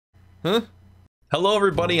Huh? Hello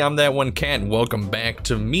everybody, I'm That One Cat, and welcome back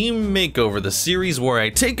to Meme Makeover, the series where I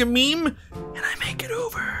take a meme and I make it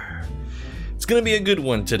over. It's gonna be a good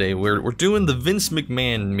one today. We're doing the Vince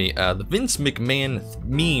McMahon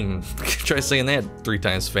meme. Try saying that 3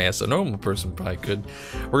 times fast. A normal person probably could.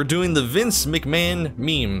 We're doing the Vince McMahon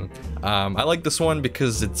meme. I like this one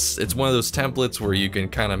because it's one of those templates where you can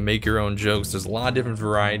kind of make your own jokes. There's a lot of different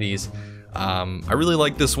varieties. I really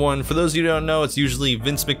like this one. For those of you who don't know, it's usually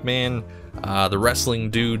Vince McMahon, the wrestling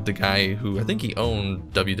dude, the guy who I think he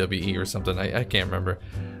owned WWE or something. I can't remember.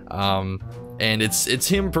 And it's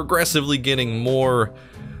him progressively getting more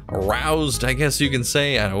aroused, I guess you can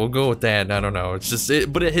say. We'll go with that. I don't know. It's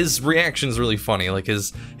just but his reaction's really funny. Like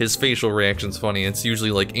his facial reaction's funny. It's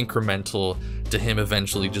usually like incremental to him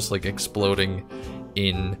eventually just like exploding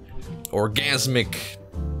in orgasmic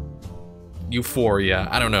euphoria.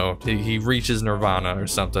 I don't know. He reaches nirvana or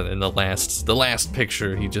something in the last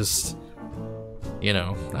picture. He just, you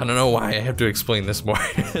know, I don't know why I have to explain this more.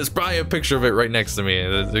 There's probably a picture of it right next to me.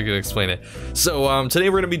 They're gonna explain it. So today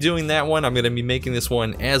we're gonna be doing that one. I'm gonna be making this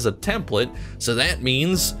one as a template. So that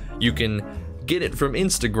means you can get it from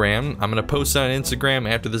Instagram. I'm gonna post it on Instagram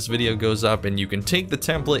after this video goes up, and you can take the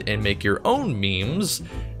template and make your own memes.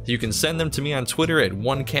 You can send them to me on Twitter at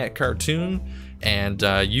OneCatCartoon and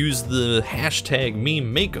use the hashtag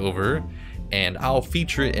Meme Makeover, and I'll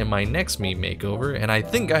feature it in my next Meme Makeover. And I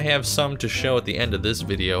think I have some to show at the end of this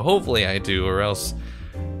video. Hopefully I do, or else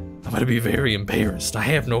I'm gonna be very embarrassed. I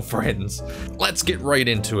have no friends. Let's get right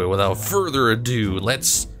into it without further ado.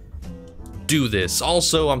 Let's do this.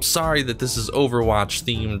 Also, I'm sorry that this is Overwatch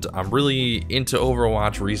themed. I'm really into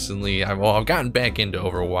Overwatch recently. I've gotten back into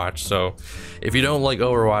Overwatch, so if you don't like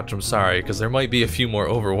Overwatch, I'm sorry, because there might be a few more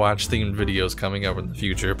Overwatch themed videos coming up in the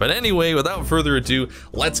future. But anyway, without further ado,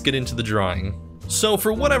 let's get into the drawing. So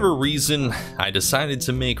for whatever reason, I decided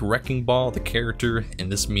to make Wrecking Ball the character in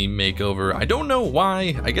this meme makeover. I don't know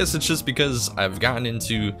why. I guess it's just because I've gotten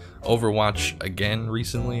into Overwatch again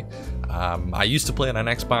recently. I used to play it on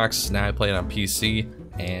Xbox, now I play it on PC,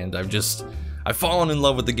 and I've fallen in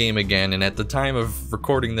love with the game again. And at the time of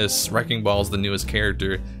recording this, Wrecking Ball is the newest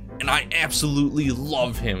character, and I absolutely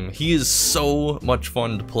love him. He is so much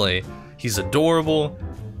fun to play. He's adorable,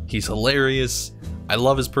 he's hilarious. I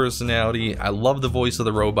love his personality. I love the voice of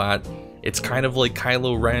the robot. It's kind of like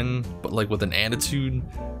Kylo Ren, but like with an attitude.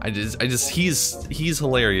 He's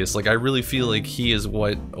hilarious. Like I really feel like he is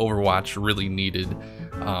what Overwatch really needed,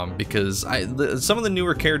 because some of the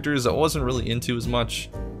newer characters I wasn't really into as much.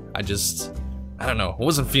 I don't know. I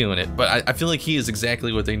wasn't feeling it, but I feel like he is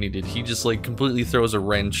exactly what they needed. He just like completely throws a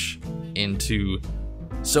wrench into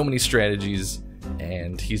so many strategies,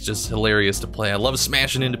 and he's just hilarious to play. I love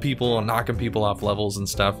smashing into people and knocking people off levels and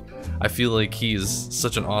stuff. I feel like he's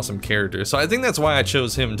such an awesome character. So I think that's why I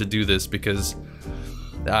chose him to do this, because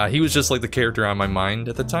he was just like the character on my mind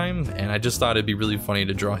at the time, and I just thought it'd be really funny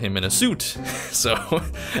to draw him in a suit. So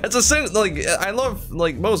it's a sense, like, I love,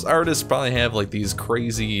 like, most artists probably have like these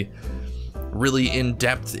crazy, really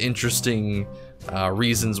in-depth, interesting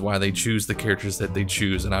reasons why they choose the characters that they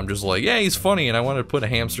choose, and I'm just like, yeah, he's funny, and I wanted to put a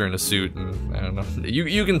hamster in a suit, and I don't know.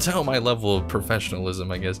 You can tell my level of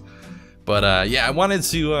professionalism, I guess. But yeah, I wanted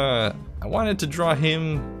to draw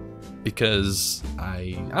him because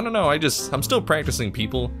I don't know. I'm still practicing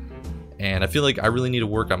people, and I feel like I really need to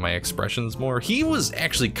work on my expressions more. He was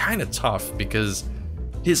actually kind of tough because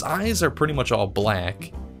his eyes are pretty much all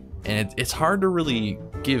black, and it's hard to really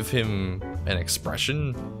give him an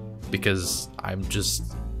expression, because I'm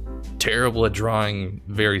just terrible at drawing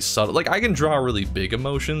very subtle. Like, I can draw really big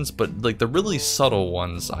emotions, but like the really subtle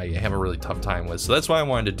ones I have a really tough time with. So that's why I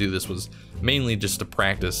wanted to do this, was mainly just to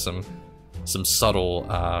practice some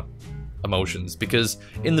subtle emotions, because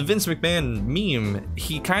in the Vince McMahon meme,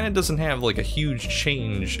 he kind of doesn't have like a huge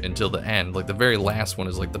change until the end. Like the very last one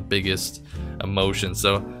is like the biggest emotion.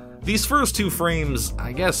 So these first 2 frames,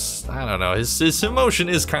 I guess, I don't know, his emotion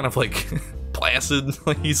is kind of like placid.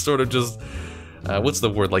 Like he's sort of just what's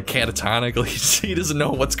the word, like catatonic. Like he doesn't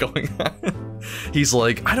know what's going on. He's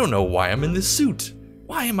like, I don't know why I'm in this suit.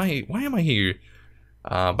 Why am I here?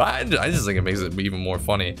 But I just think it makes it even more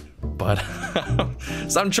funny. But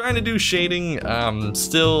so I'm trying to do shading.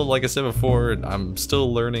 Still, like I said before, I'm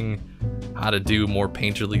still learning how to do more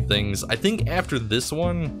painterly things. I think after this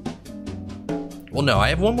one, well, no, I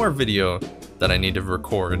have one more video that I need to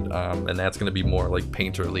record, and that's gonna be more like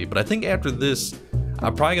painterly. But I think after this,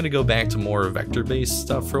 I'm probably gonna go back to more vector-based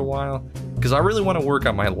stuff for a while, because I really want to work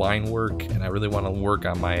on my line work, and I really want to work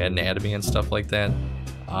on my anatomy and stuff like that.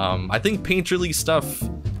 I think painterly stuff,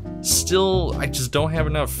 still, I just don't have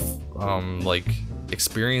enough like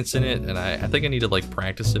experience in it, and I think I need to like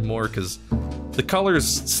practice it more, because the colors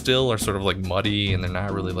still are sort of like muddy and they're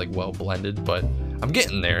not really like well blended, but I'm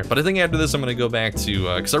getting there. But I think after this I'm gonna go back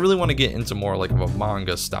to because I really want to get into more like of a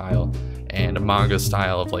manga style, and a manga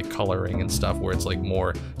style of like coloring and stuff where it's like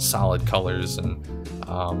more solid colors and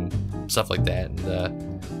stuff like that.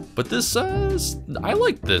 And but this I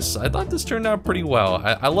like this. I thought this turned out pretty well.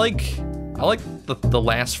 I like the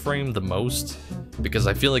last frame the most, because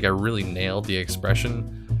I feel like I really nailed the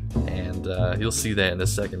expression, and you'll see that in a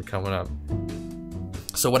second coming up.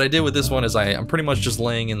 So what I did with this one is I'm pretty much just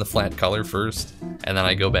laying in the flat color first, and then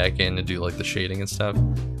I go back in and do like the shading and stuff.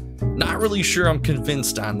 Not really sure I'm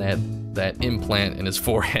convinced on that implant in his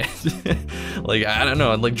forehead. Like, I don't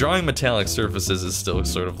know, like drawing metallic surfaces is still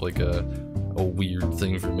sort of like a weird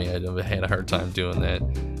thing for me. I've had a hard time doing that.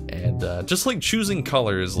 And just like choosing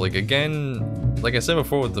colors, like again, like I said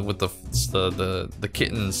before with the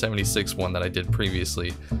Kitten 76 one that I did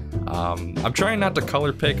previously, I'm trying not to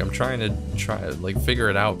color pick. I'm trying to like figure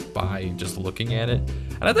it out by just looking at it,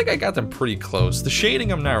 and I think I got them pretty close. The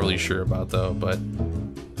shading I'm not really sure about though, but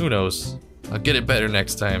who knows? I'll get it better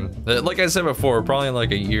next time. Like I said before, probably in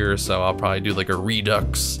like a year or so, I'll probably do like a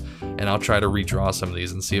redux, and I'll try to redraw some of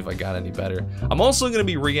these and see if I got any better. I'm also going to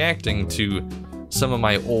be reacting to some of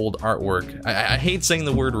my old artwork. I hate saying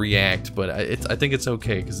the word react, but I think it's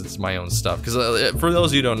okay because it's my own stuff. Because for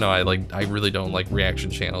those of you who don't know, I really don't like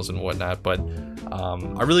reaction channels and whatnot, but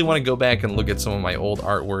I really want to go back and look at some of my old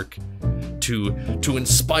artwork to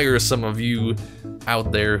inspire some of you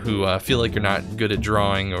out there who feel like you're not good at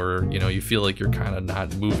drawing, or you know, you feel like you're kind of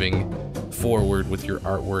not moving forward with your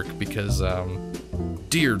artwork, because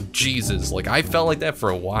dear Jesus, like I felt like that for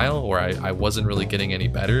a while where I wasn't really getting any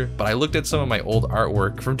better, but I looked at some of my old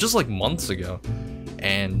artwork from just like months ago,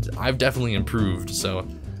 and I've definitely improved. So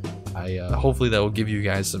I hopefully that will give you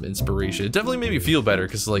guys some inspiration. It definitely made me feel better,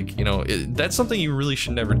 because like, you know, that's something you really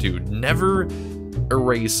should never do. Never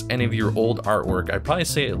erase any of your old artwork. I probably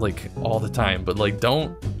say it like all the time, but like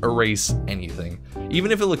don't erase anything,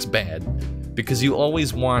 even if it looks bad, because you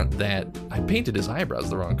always want that. I painted his eyebrows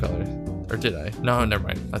the wrong color. Or did I? No, never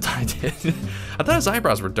mind. I thought I did. I thought his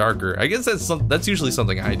eyebrows were darker. I guess that's usually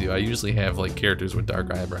something I do. I usually have like characters with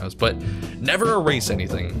dark eyebrows, but never erase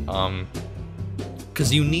anything.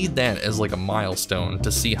 Because you need that as like a milestone to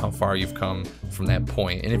see how far you've come from that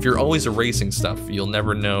point. And if you're always erasing stuff, you'll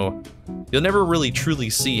never know. You'll never really truly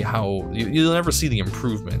see how. You'll never see the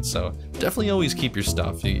improvement. So definitely always keep your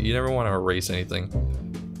stuff. You never want to erase anything.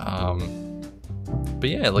 But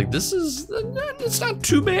yeah, like this is, it's not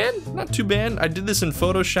too bad, not too bad. I did this in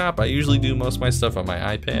Photoshop. I usually do most of my stuff on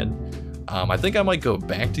my iPad. I think I might go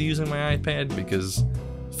back to using my iPad, because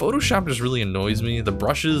Photoshop just really annoys me. The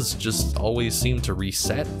brushes just always seem to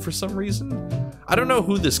reset for some reason. I don't know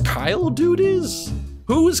who this Kyle dude is.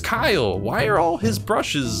 Who is Kyle? Why are all his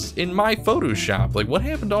brushes in my Photoshop? Like, what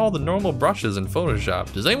happened to all the normal brushes in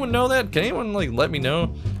Photoshop? Does anyone know that? Can anyone like let me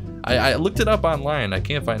know? I looked it up online. I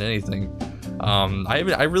can't find anything.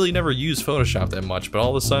 I really never use Photoshop that much, but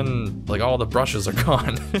all of a sudden, like, all the brushes are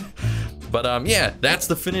gone. But yeah, that's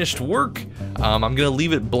the finished work. I'm gonna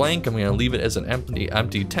leave it blank. I'm gonna leave it as an empty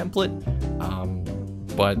template.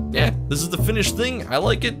 But yeah, this is the finished thing. I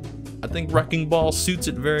like it. I think Wrecking Ball suits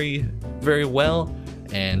it very, very well.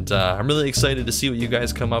 And I'm really excited to see what you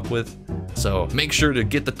guys come up with. So make sure to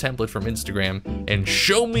get the template from Instagram and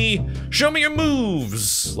show me your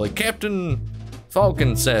moves, like Captain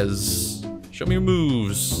Falcon says. Show me your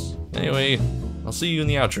moves. Anyway, I'll see you in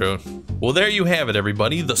the outro. Well, there you have it,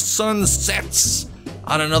 everybody. The sun sets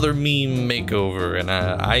on another meme makeover, and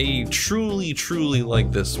I truly, truly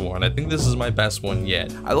like this one. I think this is my best one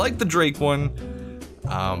yet. I like the Drake one,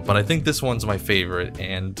 but I think this one's my favorite,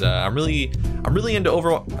 and I'm really into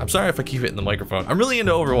Overwatch. I'm sorry if I keep hitting the microphone. I'm really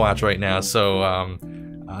into Overwatch right now, so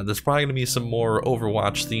there's probably gonna be some more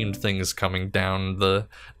Overwatch themed things coming down the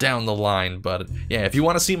line. But yeah, if you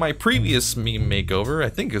want to see my previous meme makeover, I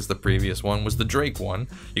think is the previous one was the Drake one,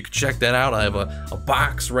 you can check that out. I have a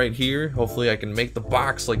box right here. Hopefully I can make the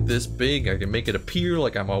box like this big. I can make it appear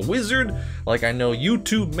like I'm a wizard, like I know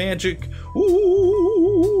YouTube magic.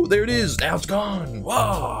 Ooh, there it is. Now it's gone.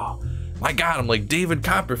 Whoa, my God, I'm like David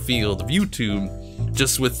Copperfield of YouTube,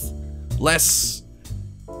 just with less,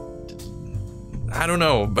 I don't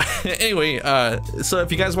know. But anyway, so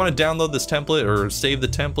if you guys want to download this template or save the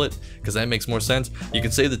template, because that makes more sense, you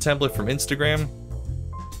can save the template from Instagram.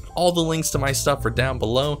 All the links to my stuff are down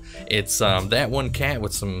below. It's that one cat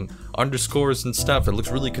with some underscores and stuff. It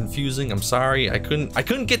looks really confusing. I'm sorry. I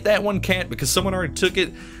couldn't get that one cat because someone already took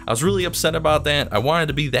it. I was really upset about that. I wanted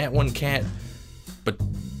to be that one cat, but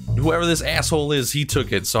whoever this asshole is, he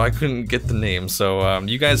took it, so I couldn't get the name. So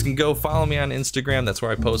you guys can go follow me on Instagram. That's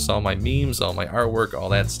where I post all my memes, all my artwork, all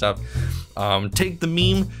that stuff. Take the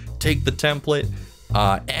meme, take the template,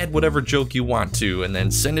 add whatever joke you want to, and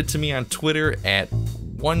then send it to me on Twitter at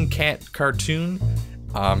OneCatCartoon.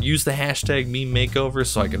 Use the hashtag Meme Makeover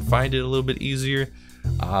so I can find it a little bit easier.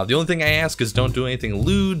 The only thing I ask is don't do anything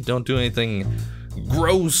lewd, don't do anything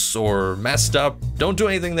gross or messed up, don't do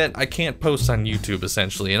anything that I can't post on YouTube,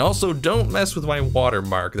 essentially. And also don't mess with my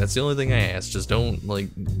watermark. That's the only thing I ask. Just don't like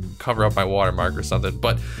cover up my watermark or something.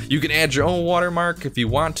 But you can add your own watermark if you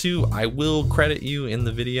want to. I will credit you in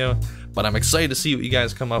the video, but I'm excited to see what you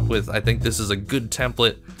guys come up with. I think this is a good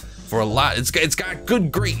template for a lot. It's got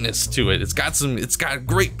good greatness to it. It's got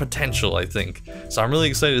great potential, I think. So I'm really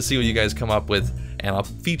excited to see what you guys come up with, and I'll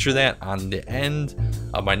feature that on the end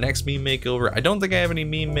of my next meme makeover. I don't think I have any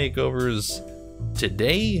meme makeovers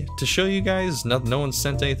today to show you guys. No one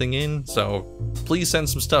sent anything in, so please send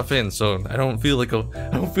some stuff in so I don't feel like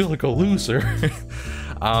a loser.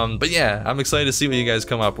 But yeah, I'm excited to see what you guys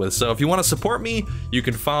come up with. So if you want to support me, you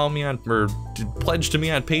can follow me on, or pledge to me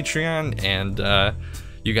on Patreon, and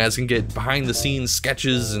you guys can get behind the scenes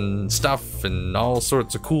sketches and stuff and all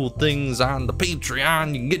sorts of cool things on the Patreon.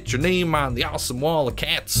 You can get your name on the Awesome Wall of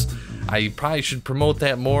Cats. I probably should promote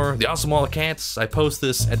that more. The Awesome Wall of Cats, I post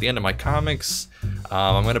this at the end of my comics.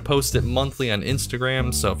 I'm going to post it monthly on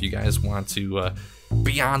Instagram, so if you guys want to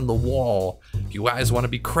be on the wall, if you guys want to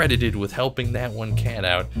be credited with helping that one cat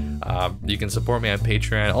out, you can support me on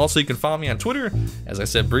Patreon. Also, you can follow me on Twitter, as I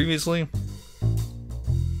said previously.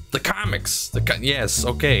 The comics, yes,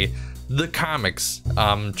 okay, the comics.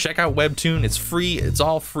 Check out Webtoon, it's free, it's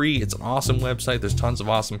all free, it's an awesome website, there's tons of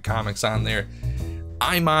awesome comics on there.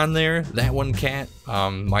 I'm on there, that one cat.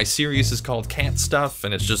 My series is called Cat Stuff,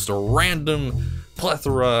 and it's just a random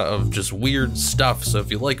plethora of just weird stuff. So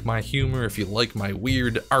if you like my humor, if you like my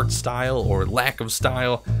weird art style or lack of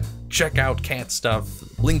style, check out Cat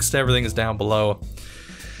Stuff. Links to everything is down below.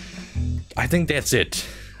 I think that's it.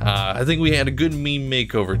 I think we had a good meme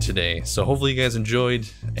makeover today, so hopefully you guys enjoyed,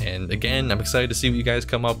 and again, I'm excited to see what you guys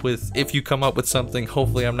come up with. If you come up with something,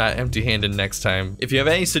 hopefully I'm not empty-handed next time. If you have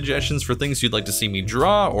any suggestions for things you'd like to see me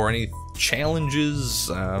draw, or any challenges,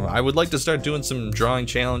 I would like to start doing some drawing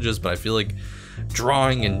challenges, but I feel like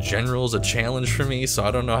drawing in general is a challenge for me, so I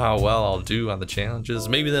don't know how well I'll do on the challenges.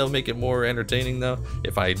 Maybe they'll make it more entertaining though,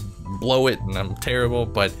 if I blow it and I'm terrible.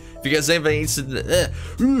 But if you guys have any,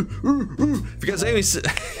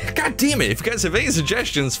 God damn it, if you guys have any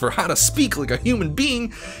suggestions for how to speak like a human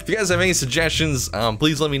being, if you guys have any suggestions,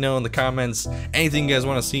 please let me know in the comments. Anything you guys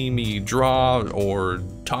want to see me draw or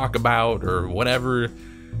talk about or whatever.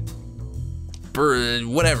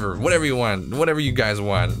 Whatever you want, whatever you guys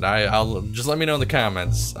want, I'll just let me know in the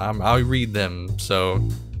comments. I'll read them. So,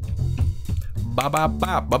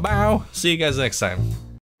 bye. See you guys next time.